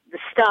 and the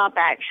stump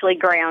actually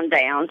ground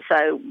down.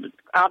 So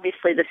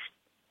obviously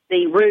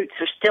the roots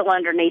are still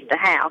underneath the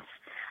house.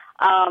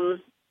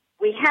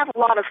 We have a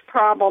lot of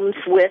problems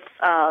with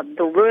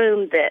the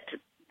room that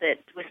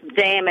was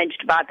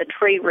damaged by the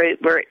tree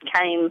root where it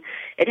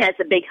has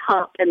a big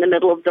hump in the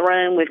middle of the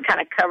room. We've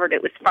kind of covered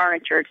it with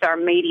furniture. It's our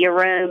media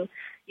room.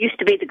 Used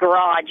to be the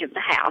garage of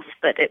the house,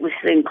 but it was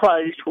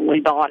enclosed when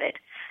we bought it.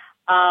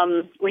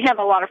 We have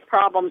a lot of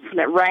problems when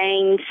it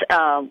rains.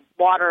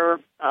 Water,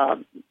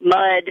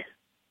 mud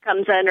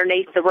comes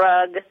underneath the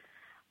rug.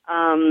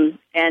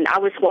 And I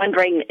was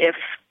wondering if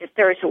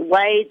there's a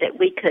way that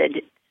we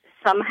could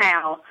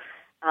somehow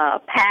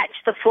patch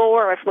the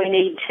floor, if we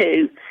need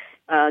to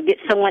get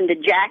someone to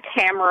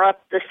jackhammer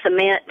up the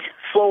cement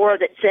floor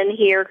that's in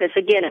here, because,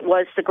 again, it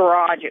was the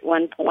garage at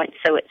one point,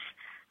 so it's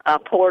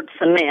poured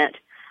cement.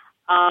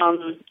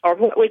 Or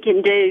what we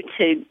can do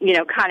to,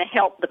 kind of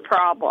help the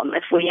problem.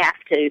 If we have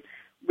to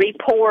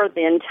re-pour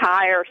the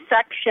entire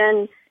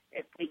section,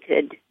 if we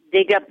could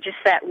dig up just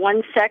that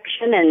one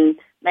section and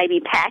maybe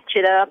patch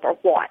it up, or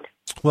what?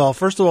 Well,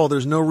 first of all,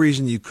 there's no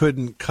reason you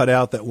couldn't cut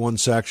out that one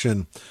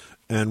section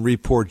and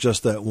re-pour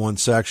just that one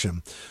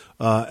section.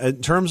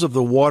 In terms of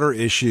the water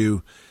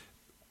issue,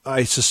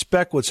 I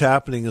suspect what's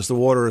happening is the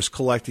water is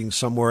collecting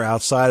somewhere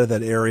outside of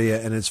that area,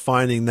 and it's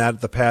finding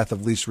that the path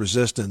of least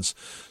resistance.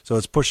 So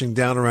it's pushing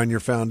down around your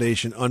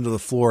foundation, under the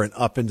floor, and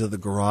up into the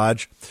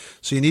garage.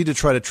 So you need to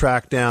try to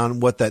track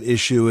down what that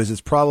issue is. It's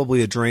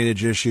probably a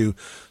drainage issue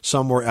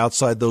somewhere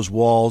outside those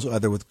walls,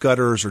 either with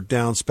gutters or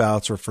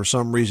downspouts, or for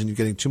some reason you're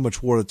getting too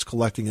much water that's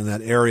collecting in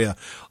that area.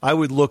 I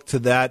would look to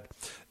that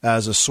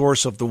as a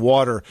source of the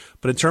water.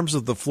 But in terms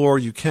of the floor,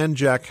 you can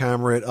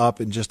jackhammer it up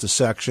in just a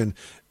section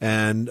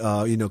and,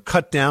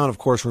 cut down, of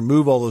course,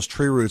 remove all those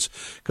tree roots.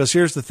 Because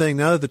here's the thing,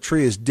 now that the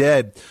tree is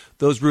dead,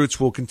 those roots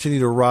will continue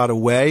to rot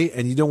away,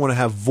 and you don't want to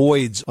have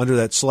voids under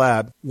that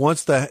slab.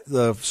 Once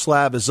the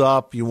slab is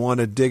up, you want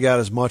to dig out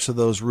as much of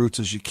those roots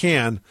as you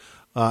can.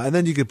 And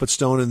then you can put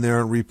stone in there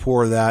and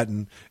re-pour that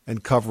and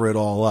cover it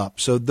all up.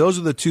 So those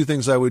are the two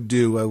things I would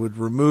do. I would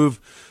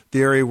remove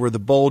the area where the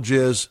bulge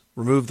is,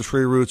 remove the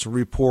tree roots and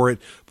re-pour it,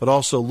 but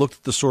also look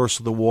at the source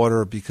of the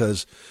water,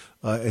 because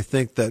I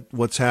think that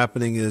what's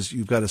happening is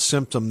you've got a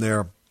symptom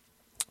there.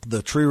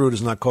 The tree root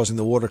is not causing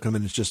the water to come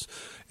in. It's just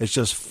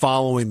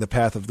following the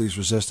path of least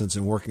resistance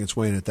and working its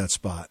way in at that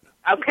spot.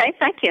 Okay,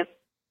 thank you.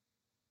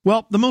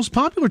 Well, the most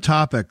popular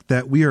topic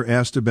that we are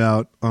asked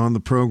about on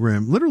the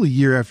program, literally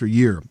year after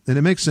year, and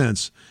it makes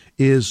sense,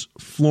 is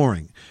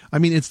flooring. I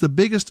mean, it's the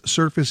biggest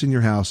surface in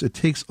your house. It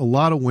takes a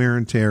lot of wear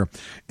and tear.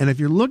 And if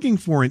you're looking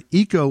for an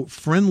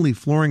eco-friendly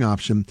flooring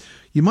option,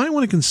 you might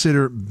want to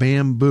consider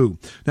bamboo.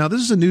 Now,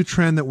 this is a new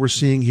trend that we're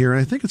seeing here,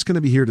 and I think it's going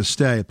to be here to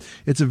stay.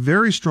 It's a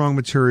very strong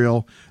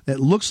material that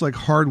looks like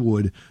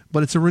hardwood,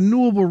 but it's a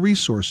renewable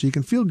resource, so you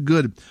can feel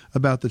good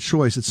about the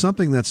choice. It's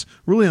something that's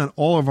really on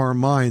all of our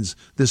minds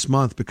this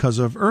month because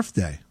of Earth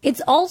Day.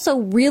 It's also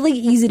really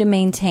easy to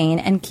maintain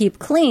and keep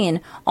clean.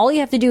 All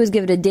you have to do is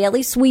give it a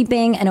daily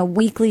sweeping and a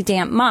weekly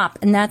damp mop,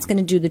 and that's going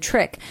to do the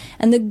trick.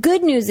 And the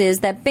good news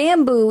is that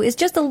bamboo is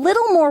just a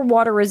little more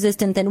water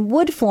resistant than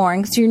wood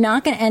flooring, so you're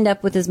not going to end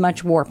up with as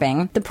much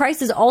warping. The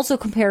price is also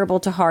comparable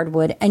to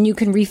hardwood, and you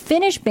can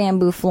refinish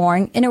bamboo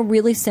flooring in a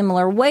really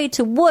similar way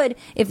to wood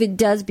if it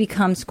does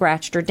become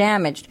scratched or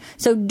damaged.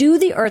 So do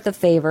the earth a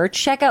favor,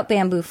 check out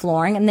bamboo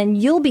flooring, and then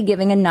you'll be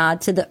giving a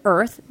nod to the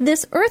earth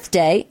this Earth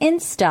Day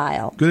in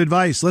style. Good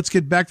advice. Let's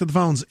get back to the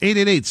phones.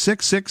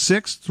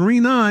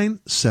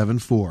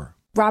 888-666-3974.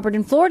 Robert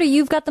in Florida,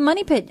 you've got the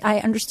Money Pit.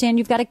 I understand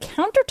you've got a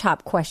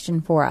countertop question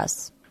for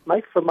us.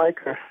 Mike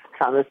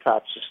countertops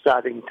are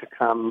starting to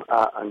come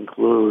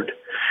unglued,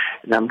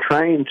 and I'm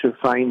trying to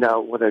find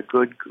out what a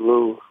good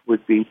glue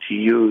would be to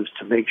use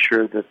to make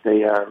sure that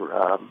they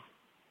are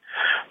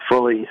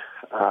fully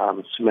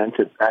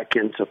cemented back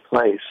into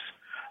place.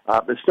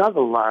 It's not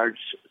a large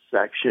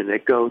section.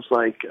 It goes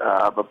like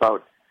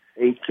about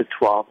 8 to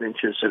 12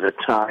 inches at a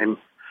time.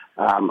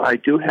 I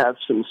do have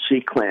some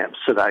C-clamps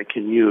that I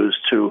can use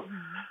to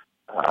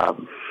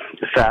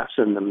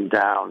fasten them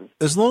down.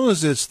 As long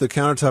as it's the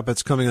countertop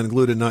that's coming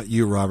unglued and not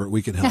you, Robert,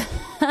 we can help.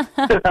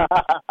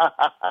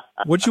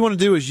 What you want to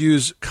do is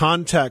use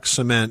contact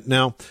cement.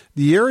 Now,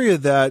 the area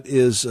that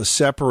is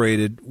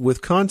separated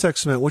with contact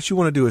cement, what you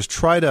want to do is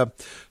try to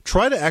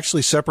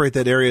actually separate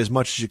that area as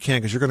much as you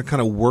can, because you're going to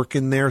kind of work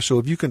in there. So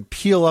if you can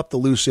peel up the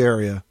loose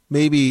area,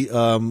 maybe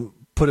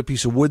put a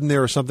piece of wood in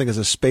there or something as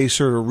a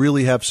spacer to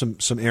really have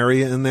some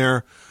area in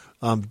there,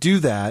 do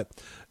that.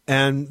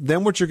 And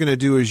then what you're going to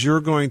do is you're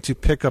going to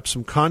pick up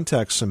some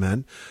contact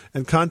cement,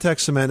 and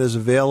contact cement is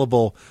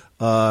available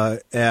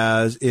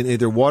as in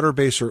either water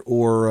base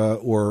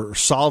or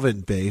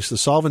solvent base. The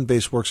solvent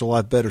base works a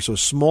lot better. So a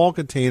small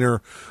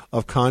container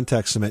of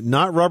contact cement,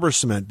 not rubber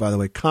cement, by the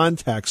way,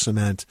 contact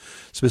cement,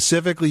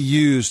 specifically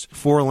used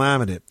for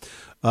laminate.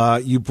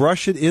 You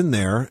brush it in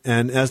there,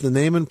 and as the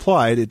name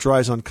implied, it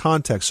dries on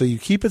contact. So you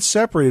keep it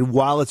separated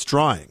while it's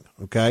drying,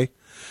 okay?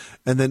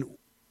 And then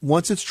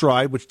once it's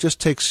dried, which just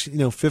takes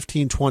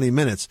 15, 20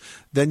 minutes,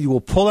 then you will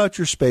pull out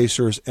your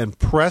spacers and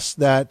press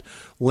that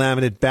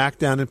laminate back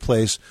down in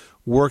place,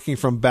 working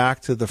from back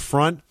to the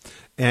front.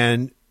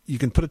 And you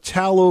can put a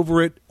towel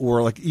over it,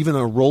 or like even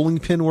a rolling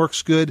pin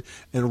works good,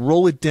 and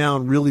roll it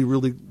down really,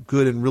 really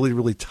good and really,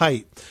 really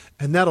tight,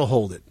 and that'll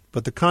hold it.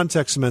 But the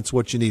contact cement's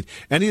what you need.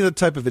 Any other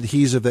type of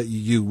adhesive that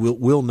you use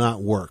will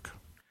not work.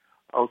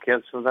 Okay,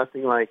 so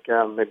nothing like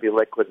maybe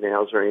liquid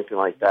nails or anything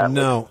like that?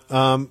 No.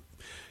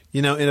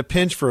 In a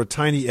pinch for a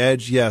tiny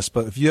edge, yes.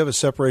 But if you have a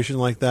separation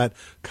like that,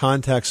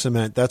 contact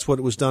cement, that's what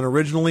it was done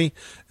originally,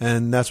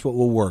 and that's what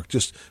will work.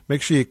 Just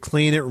make sure you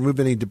clean it,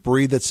 remove any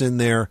debris that's in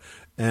there,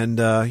 and,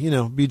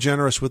 be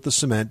generous with the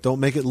cement.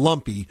 Don't make it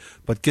lumpy,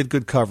 but get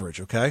good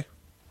coverage, okay?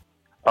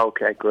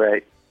 Okay,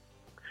 great.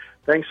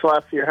 Thanks a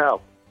lot for your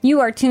help. You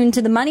are tuned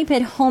to the Money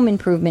Pit Home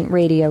Improvement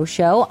Radio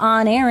Show,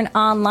 on air and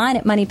online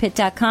at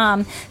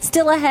moneypit.com.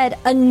 Still ahead,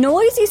 a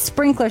noisy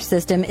sprinkler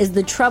system is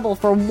the trouble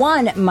for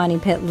one Money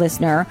Pit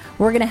listener.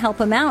 We're going to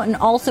help him out and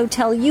also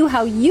tell you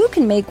how you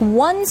can make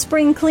one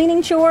spring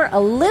cleaning chore a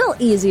little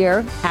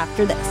easier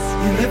after this.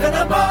 You live in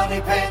a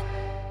money pit.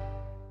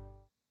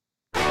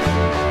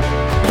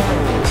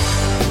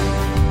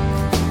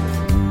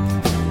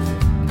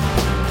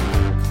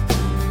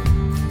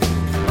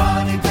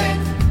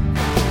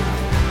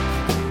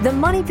 The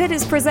Money Pit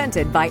is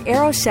presented by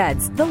Aero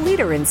Sheds, the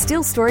leader in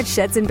steel storage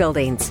sheds and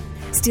buildings.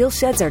 Steel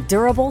sheds are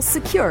durable,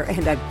 secure,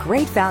 and a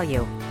great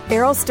value.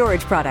 Aero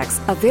storage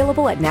products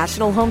available at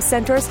National Home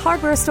Centers,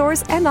 hardware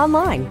stores, and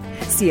online.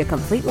 See a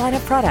complete line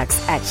of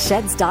products at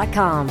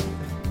sheds.com.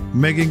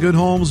 Making good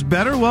homes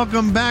better.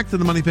 Welcome back to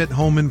the Money Pit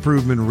Home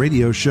Improvement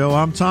Radio Show.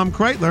 I'm Tom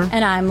Kreitler.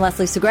 And I'm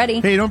Leslie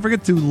Segretti. Hey, don't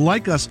forget to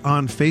like us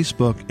on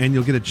Facebook, and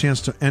you'll get a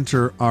chance to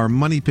enter our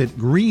Money Pit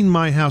Green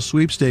My House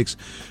sweepstakes.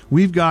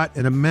 We've got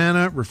an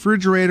Amana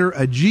refrigerator,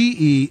 a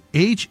GE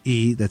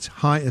HE, that's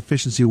high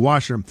efficiency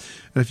washer, and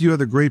a few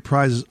other great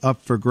prizes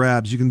up for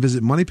grabs. You can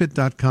visit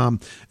moneypit.com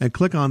and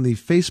click on the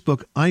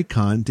Facebook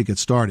icon to get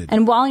started.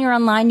 And while you're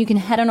online, you can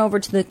head on over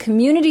to the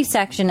community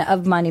section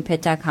of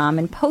moneypit.com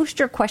and post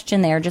your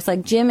question there, just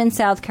like Jim in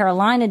South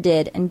Carolina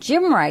did. And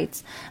Jim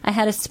writes, I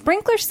had a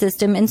sprinkler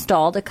system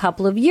installed a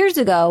couple of years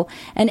ago,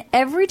 and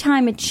every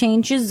time it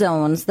changes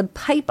zones, the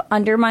pipe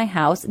under my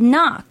house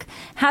knock.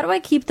 How do I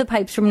keep the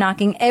pipes from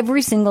knocking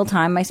every single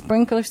time my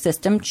sprinkler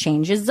system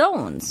changes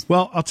zones?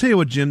 Well, I'll tell you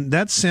what, Jim,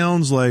 that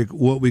sounds like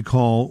what we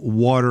call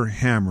water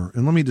hammer.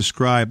 And let me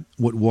describe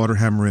what water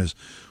hammer is.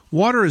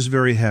 Water is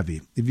very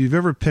heavy. If you've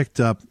ever picked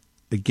up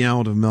a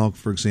gallon of milk,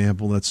 for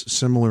example, that's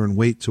similar in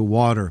weight to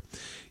water,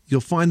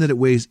 you'll find that it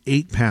weighs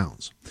 8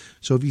 pounds.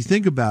 So if you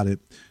think about it,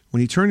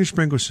 when you turn your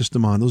sprinkler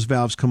system on, those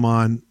valves come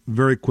on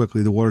very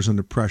quickly. The water's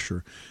under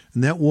pressure.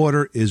 And that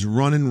water is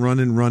running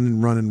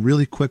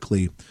really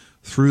quickly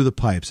through the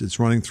pipes. It's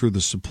running through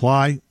the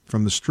supply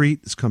from the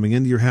street. It's coming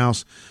into your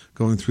house,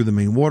 going through the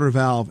main water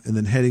valve, and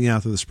then heading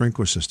out to the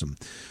sprinkler system.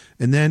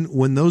 And then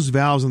when those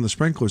valves on the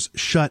sprinklers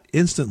shut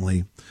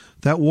instantly,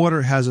 that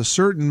water has a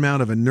certain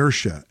amount of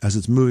inertia as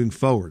it's moving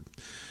forward.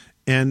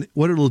 And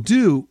what it'll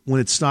do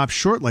when it stops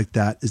short like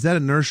that is that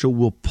inertia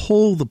will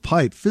pull the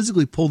pipe,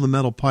 physically pull the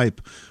metal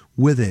pipe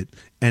with it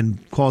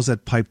and cause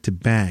that pipe to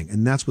bang.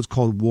 And that's what's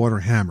called water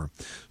hammer.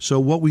 So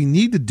what we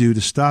need to do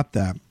to stop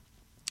that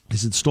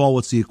is install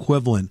what's the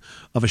equivalent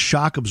of a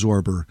shock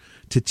absorber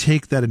to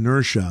take that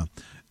inertia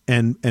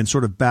and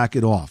sort of back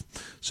it off.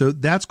 So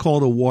that's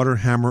called a water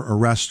hammer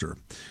arrestor.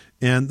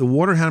 And the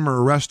water hammer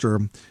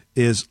arrestor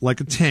is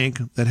like a tank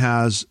that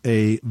has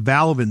a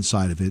valve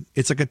inside of it.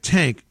 It's like a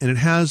tank, and it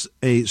has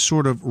a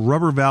sort of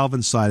rubber valve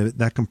inside of it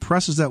that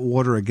compresses that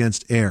water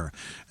against air.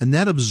 And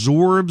that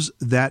absorbs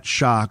that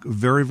shock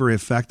very, very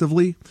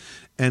effectively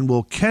and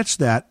will catch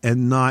that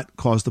and not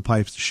cause the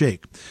pipes to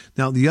shake.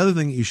 Now, the other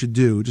thing you should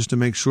do, just to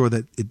make sure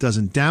that it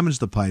doesn't damage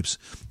the pipes,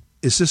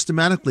 is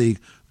systematically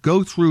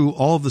go through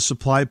all of the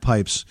supply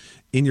pipes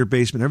in your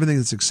basement, everything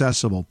that's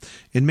accessible,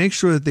 and make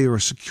sure that they are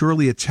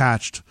securely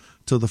attached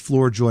to the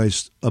floor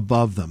joist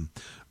above them.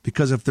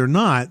 Because if they're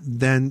not,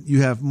 then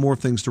you have more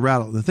things to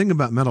rattle. The thing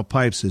about metal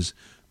pipes is,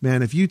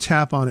 man, if you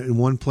tap on it in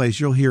one place,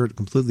 you'll hear it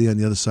completely on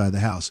the other side of the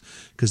house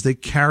because they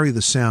carry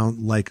the sound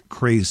like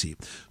crazy.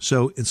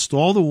 So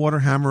install the water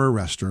hammer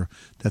arrestor.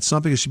 That's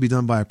something that should be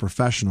done by a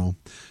professional.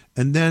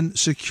 And then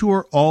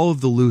secure all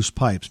of the loose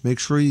pipes. Make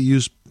sure you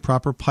use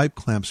proper pipe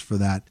clamps for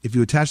that. If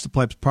you attach the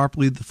pipes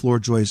properly to the floor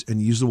joist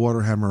and use the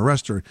water hammer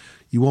arrestor,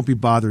 you won't be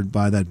bothered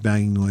by that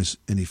banging noise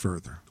any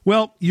further.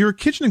 Well, your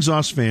kitchen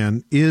exhaust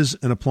fan is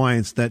an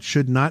appliance that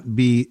should not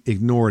be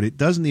ignored. It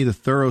does need a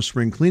thorough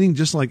spring cleaning,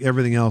 just like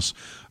everything else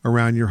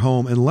around your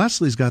home. And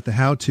Leslie's got the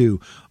how-to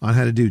on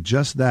how to do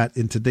just that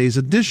in today's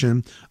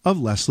edition of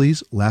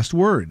Leslie's Last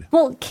Word.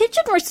 Well,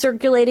 kitchen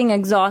recirculating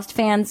exhaust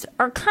fans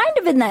are kind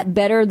of in that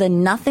better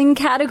than nothing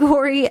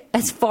category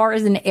as far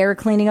as an air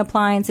cleaning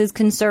appliance is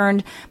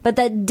concerned, but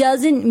that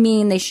doesn't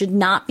mean they should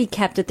not be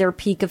kept at their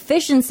peak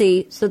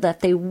efficiency so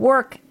that they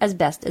work as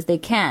best as they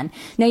can.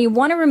 Now, you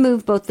want to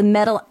remove both the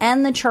metal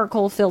and the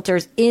charcoal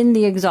filters in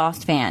the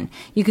exhaust fan.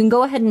 You can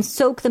go ahead and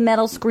soak the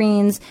metal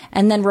screens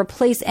and then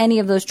replace any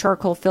of those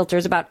charcoal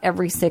filters about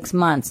every 6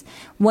 months.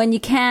 When you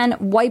can,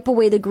 wipe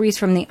away the grease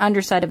from the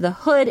underside of the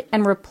hood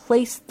and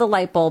replace the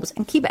light bulbs,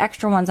 and keep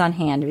extra ones on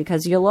hand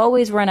because you'll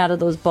always run out of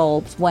those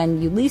bulbs when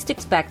you least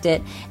expect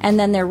it, and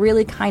then they're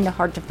really kind of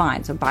hard to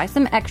find. So buy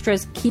some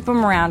extras, keep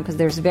them around because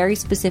there's very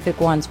specific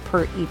ones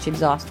per each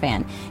exhaust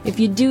fan. If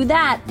you do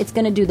that, it's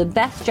going to do the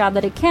best job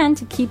that it can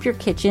to keep your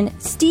kitchen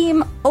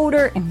steam,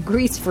 odor, and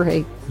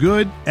grease-free.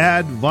 Good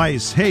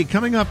advice. Hey,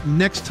 coming up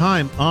next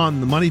time on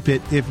The Money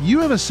Pit, if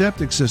you have a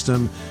septic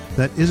system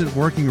that isn't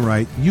working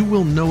right, you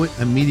will know it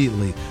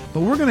immediately.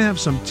 But we're going to have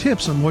some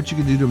tips on what you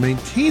can do to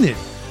maintain it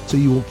so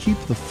you will keep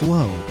the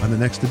flow on the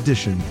next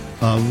edition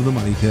of The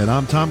Money Pit.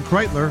 I'm Tom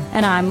Kreitler.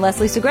 And I'm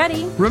Leslie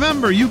Segretti.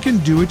 Remember, you can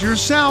do it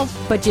yourself,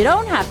 but you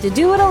don't have to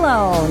do it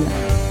alone.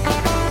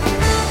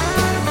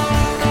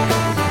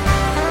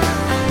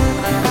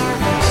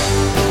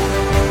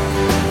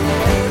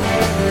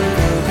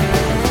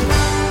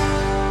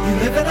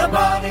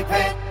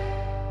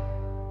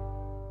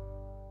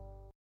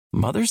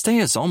 Mother's Day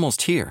is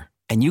almost here,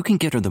 and you can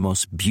get her the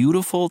most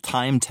beautiful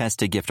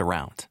time-tested gift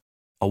around.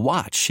 A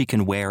watch she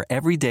can wear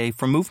every day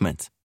from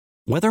Movement.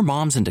 Whether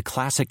mom's into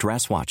classic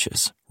dress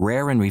watches,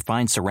 rare and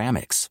refined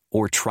ceramics,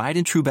 or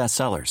tried-and-true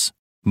bestsellers,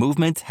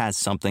 Movement has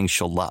something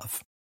she'll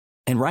love.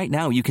 And right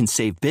now, you can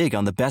save big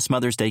on the best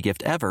Mother's Day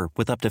gift ever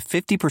with up to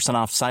 50%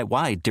 off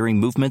site-wide during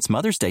Movement's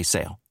Mother's Day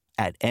sale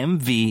at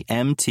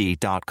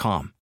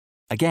MVMT.com.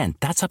 Again,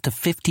 that's up to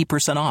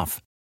 50%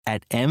 off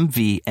at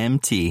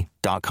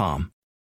MVMT.com.